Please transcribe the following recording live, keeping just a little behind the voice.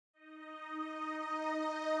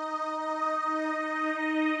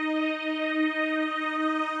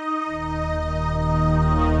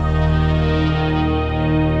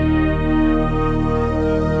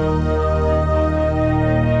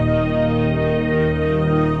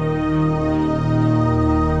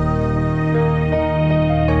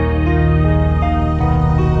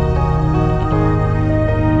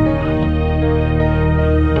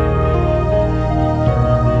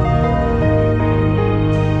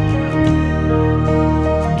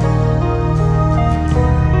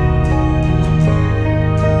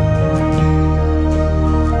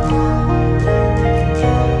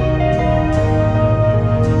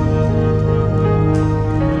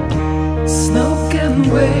can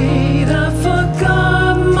wait, I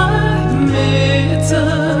forgot my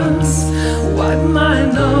mittens. Wipe my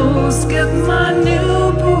nose, get my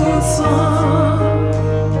new boots on.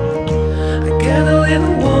 I get a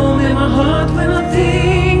little warm in my heart when I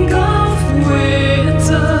think of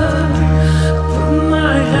winter. I put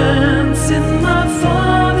my hands in my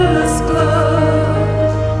father's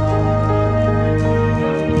glove.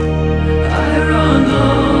 I run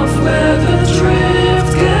off where the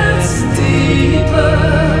drift gets deeper.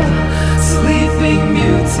 Sleeping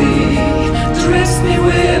beauty drifts me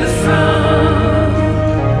with a frown.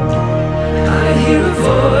 I hear a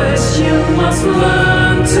voice, you must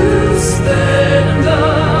learn to stand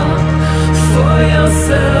up for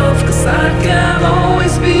yourself, 'cause I can't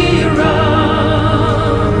always be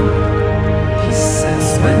around. He says,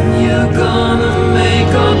 when you're gonna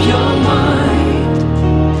make up your mind,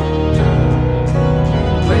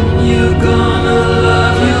 when you're gonna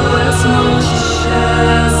love you as much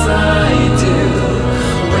as I do,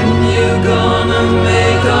 when you're gonna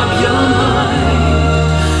make up your mind,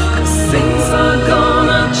 'cause things are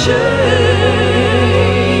gonna change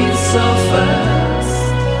so fast.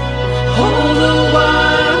 All the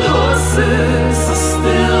wild horses are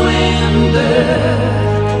still in bed.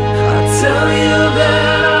 I tell you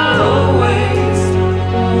that I always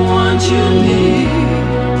want you near.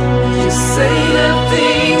 You say that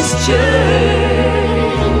things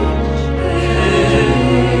change,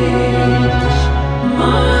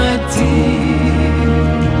 my dear.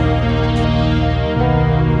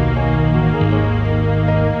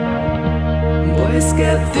 Boys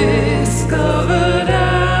get discovered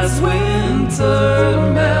as winter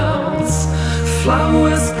melts.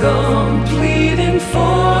 Flowers come pleading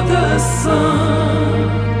for the sun.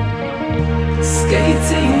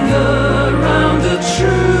 Skating around the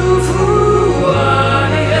truth who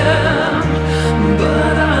I am.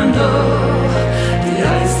 But I know the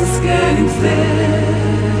ice is getting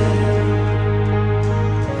thin.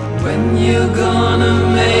 When you're gonna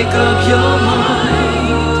make up your mind,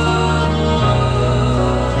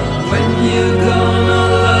 when you're gonna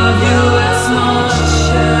love you as much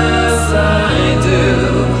as I do,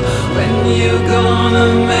 when you're gonna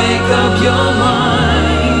make up your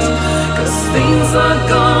mind, 'cause things are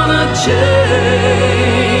gonna change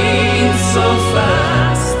so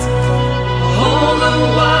fast. All the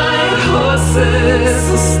white horses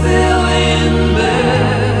are still in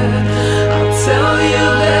bed. I'll tell you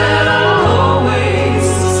that I always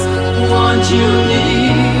want you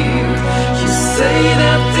near. You say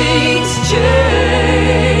that things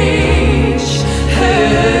change,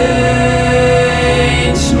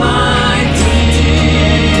 change, my dear.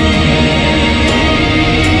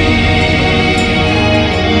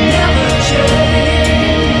 Never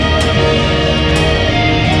change.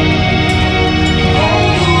 All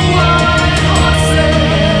the white horses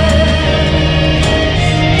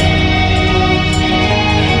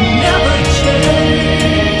never change.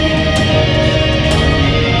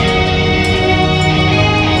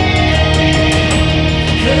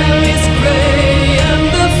 Hair is gray and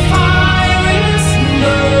the fire is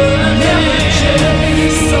burning. Never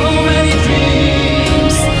change. So many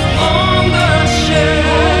dreams on the shelf.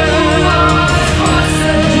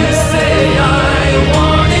 You say I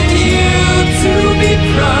wanted you to be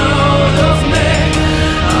proud of me.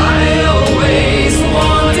 I always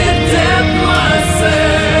wanted that myself.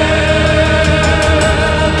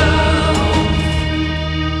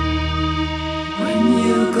 When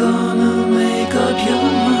you're gonna make up your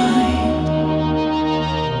mind,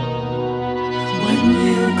 when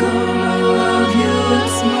you're gonna love you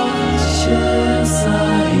as much as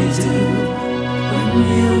I do, when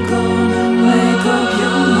you're gonna make up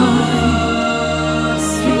your mind,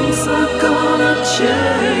 things are gonna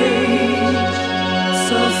change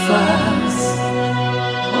so fast.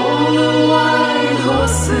 All the white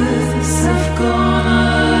horses have gone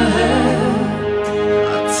ahead.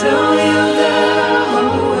 I tell you that I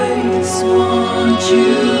always want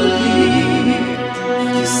you here.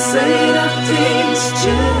 You say that things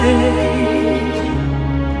change,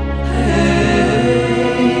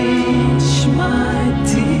 change, my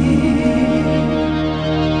dear.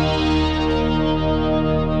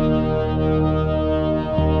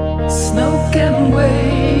 Snow can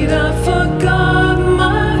wait, I forgot